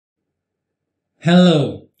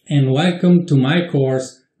Hello and welcome to my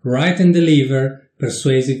course Write and Deliver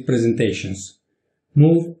Persuasive Presentations.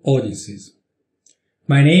 Move Audiences.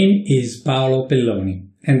 My name is Paolo Pelloni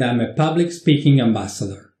and I'm a public speaking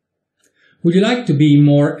ambassador. Would you like to be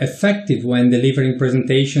more effective when delivering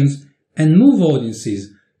presentations and move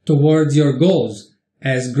audiences towards your goals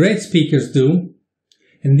as great speakers do?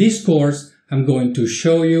 In this course, I'm going to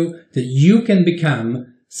show you that you can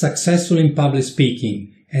become successful in public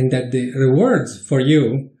speaking and that the rewards for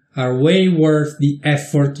you are way worth the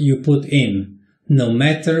effort you put in, no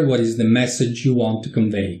matter what is the message you want to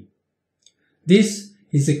convey. This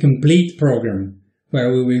is a complete program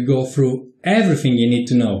where we will go through everything you need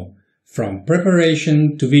to know, from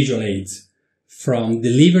preparation to visual aids, from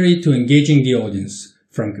delivery to engaging the audience,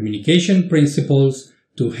 from communication principles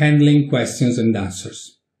to handling questions and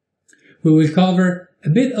answers. We will cover a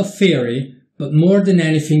bit of theory, but more than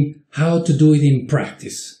anything, how to do it in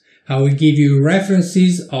practice. I will give you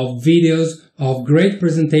references of videos of great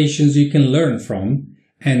presentations you can learn from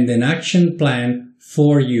and an action plan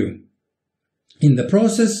for you. In the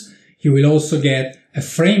process, you will also get a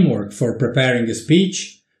framework for preparing a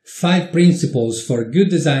speech, 5 principles for good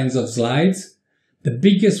designs of slides, the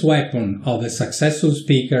biggest weapon of a successful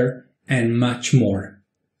speaker, and much more.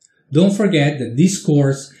 Don't forget that this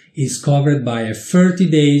course is covered by a 30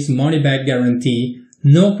 days money-back guarantee,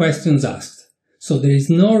 no questions asked, so there is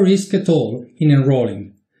no risk at all in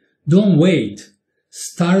enrolling. Don't wait.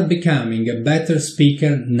 Start becoming a better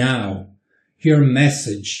speaker now. Your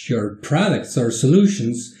message, your products or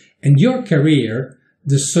solutions, and your career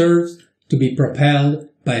deserves to be propelled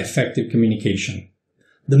by effective communication.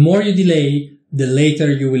 The more you delay, the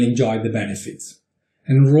later you will enjoy the benefits.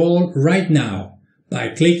 Enroll right now by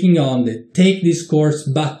clicking on the Take This Course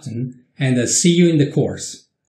button, and I'll see you in the course.